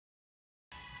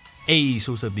Hey,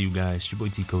 so what's up to you guys? Your boy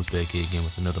T Coach back here again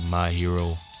with another My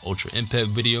Hero Ultra Impact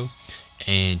video.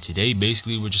 And today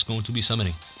basically we're just going to be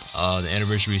summoning. The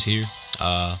anniversary is here.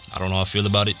 I don't know how I feel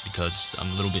about it because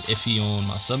I'm a little bit iffy on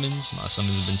my summons. My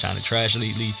summons have been kind of trash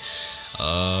lately.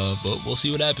 But we'll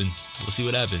see what happens. We'll see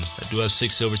what happens. I do have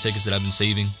 6 silver tickets that I've been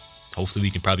saving. Hopefully we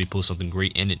can probably pull something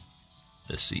great in it.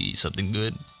 Let's see, something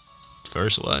good.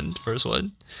 First one.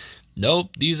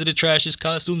 Nope, these are the trashiest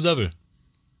costumes ever.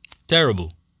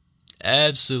 Terrible.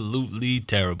 Absolutely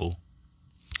terrible.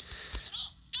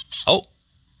 Oh,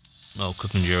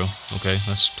 cooking Jiro. Okay,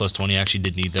 that's plus 20. I actually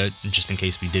did need that, just in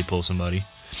case we did pull somebody.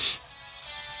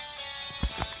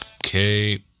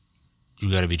 Okay,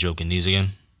 you gotta be joking. These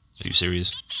again? Are you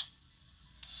serious?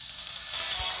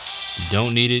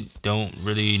 Don't need it. Don't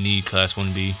really need class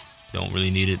 1B. Don't really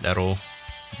need it at all.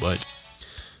 But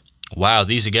wow,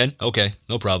 these again? Okay,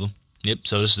 no problem. Yep.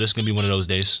 So this is gonna be one of those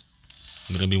days.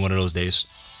 Gonna be one of those days.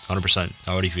 100%.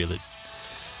 I already feel it.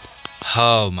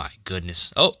 Oh my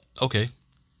goodness. Oh, okay.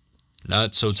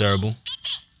 Not so terrible.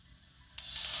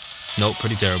 Nope,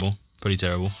 pretty terrible. Pretty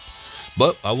terrible.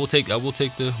 But we'll take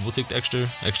the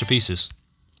extra pieces.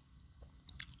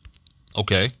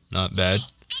 Okay, not bad.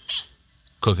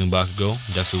 Cooking Bakugo.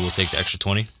 Definitely will take the extra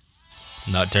 20.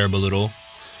 Not terrible at all.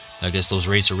 I guess those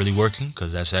rates are really working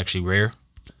because that's actually rare.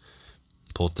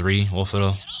 Pull 3 off of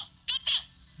the.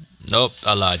 Nope,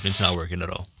 I lied. It's not working at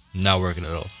all. Not working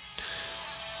at all.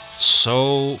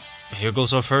 So here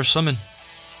goes our first summon.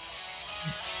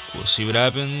 We'll see what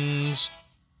happens.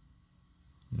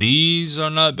 These are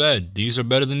not bad. These are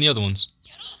better than the other ones.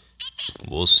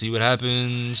 We'll see what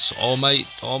happens. All might.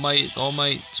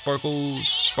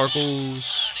 Sparkles.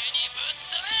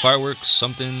 Fireworks,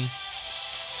 something.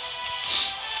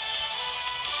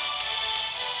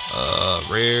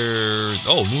 Rare.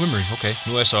 Oh, new memory. Okay,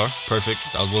 new SR. Perfect.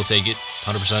 I'll go take it.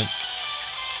 100%.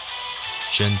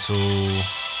 Gentle.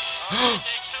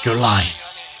 You're lying.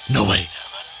 No way.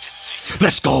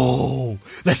 Let's go.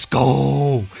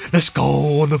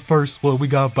 On the first one, we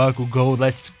got Bakugo.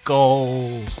 Let's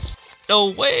go. No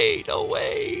way.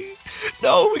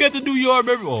 No, we got the new UR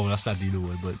memory. Oh, that's not the new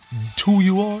one, but 2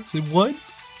 URs in one?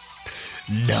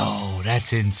 No,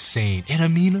 that's insane. And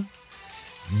Amina?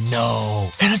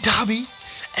 No. And Adabi?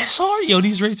 SR? Yo,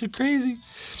 these rates are crazy.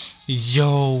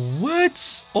 Yo,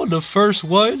 what? On the first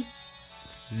one?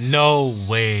 No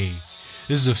way.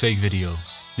 This is a fake video.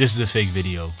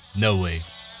 No way.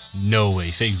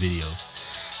 Fake video.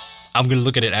 I'm gonna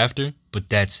look at it after, but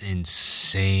that's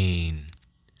insane.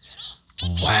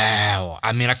 Wow.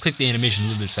 I mean, I clicked the animation a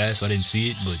little bit fast, so I didn't see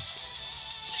it, but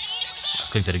I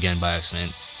clicked it again by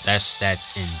accident. That's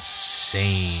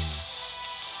insane.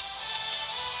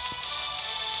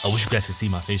 I wish you guys could see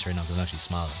my face right now because I'm actually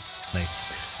smiling. Like,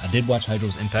 I did watch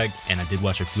Hydro's Impact, and I did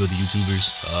watch a few of the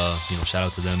YouTubers. Shout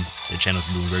out to them. Their channels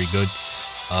are doing very good.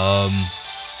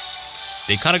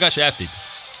 They kind of got shafted.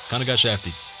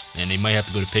 And they might have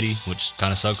to go to pity, which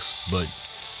kind of sucks. But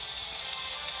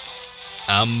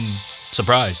I'm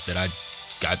surprised that I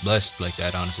got blessed like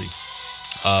that, honestly.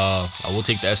 I will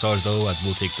take the SRs, though. I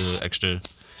will take the extra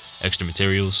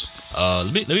materials.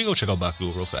 Let me go check out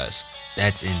Bakugo real fast.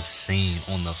 That's insane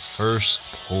on the first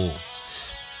pull.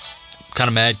 Kind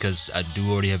of mad because I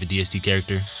do already have a DST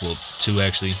character. Well, 2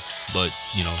 actually, but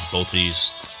both of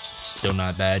these still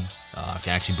not bad. I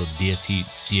can actually build a DST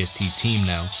team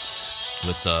now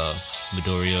with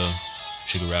Midoriya,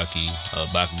 Shigaraki,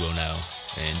 Bakugo now,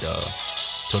 and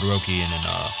Todoroki, and then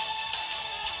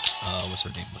what's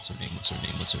her name?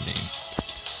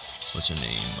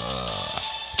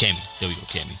 Cammy. There we go,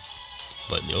 Cammy.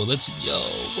 But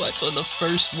what's on the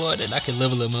first one? And I can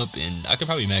level him up, and I can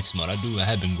probably max him out. I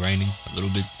have been grinding a little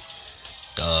bit.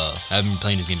 I haven't been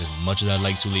playing this game as much as I'd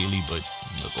like to lately, but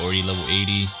look, already level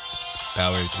 80,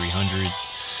 power 300,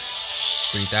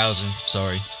 3000.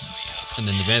 Sorry. And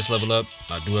then advanced level up.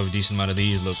 I do have a decent amount of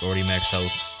these. Look, already max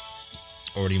health,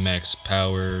 already max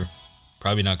power.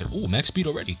 Probably not gonna. Oh, max speed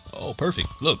already. Oh, perfect.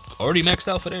 Look, already maxed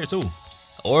out for there too.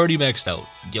 Already maxed out.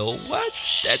 Yo, what?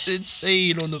 That's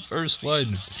insane on the first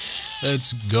one.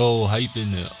 Let's go.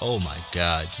 Hyping it. Oh my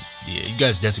god. Yeah, you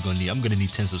guys definitely gonna need. I'm gonna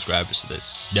need 10 subscribers for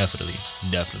this. Definitely.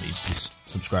 Just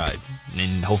subscribe.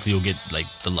 And hopefully you'll get like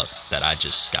the luck that I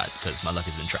just got, because my luck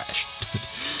has been trash.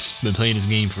 Been playing this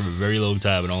game for a very long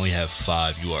time and only have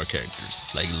 5 UR characters.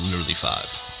 Like literally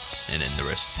 5. And then the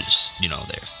rest just,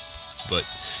 there. But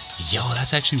yo,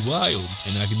 that's actually wild.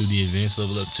 And then I can do the advanced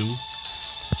level up too.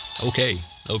 Okay.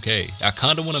 I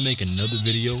kind of want to make another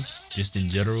video just in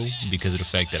general because of the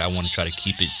fact that I want to try to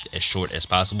keep it as short as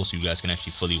possible so you guys can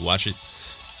actually fully watch it.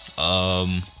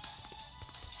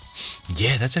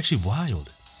 Yeah, that's actually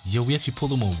wild. Yo, we actually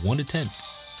pulled them on one attempt.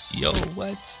 Yo,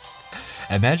 what?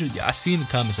 Imagine, I see in the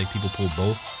comments like people pull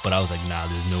both, but I was like, nah,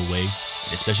 there's no way.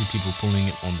 And especially people pulling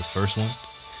it on the first one.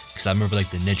 Because I remember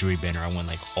like the Nejuri banner, I went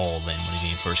like all in when the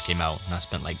game first came out. And I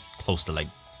spent like close to like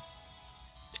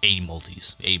 8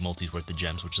 multis worth of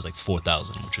gems, which is like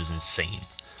 4,000, which was insane.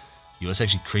 Yo, that's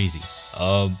actually crazy.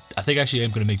 I think actually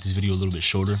I'm going to make this video a little bit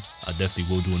shorter. I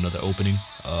definitely will do another opening.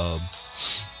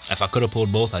 If I could have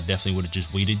pulled both, I definitely would have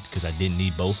just waited because I didn't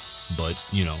need both. But,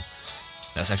 you know,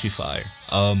 that's actually fire.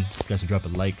 You guys can drop a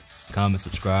like, comment,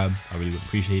 subscribe. I really would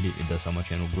appreciate it. It does help my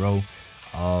channel grow.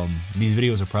 These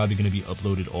videos are probably going to be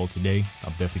uploaded all today.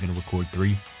 I'm definitely going to record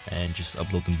 3 and just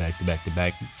upload them back to back to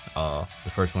back.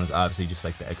 The first one is obviously just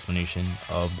like the explanation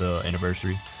of the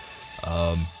anniversary.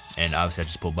 And obviously I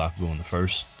just pulled Bakugo on the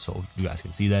first, so you guys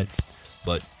can see that.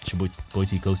 But it's your boy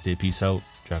T Coasted. Peace out.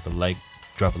 Drop a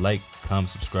like, comment,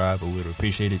 subscribe. I would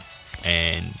appreciate it.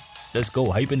 And let's go.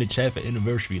 Hype in the chat for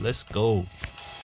anniversary. Let's go.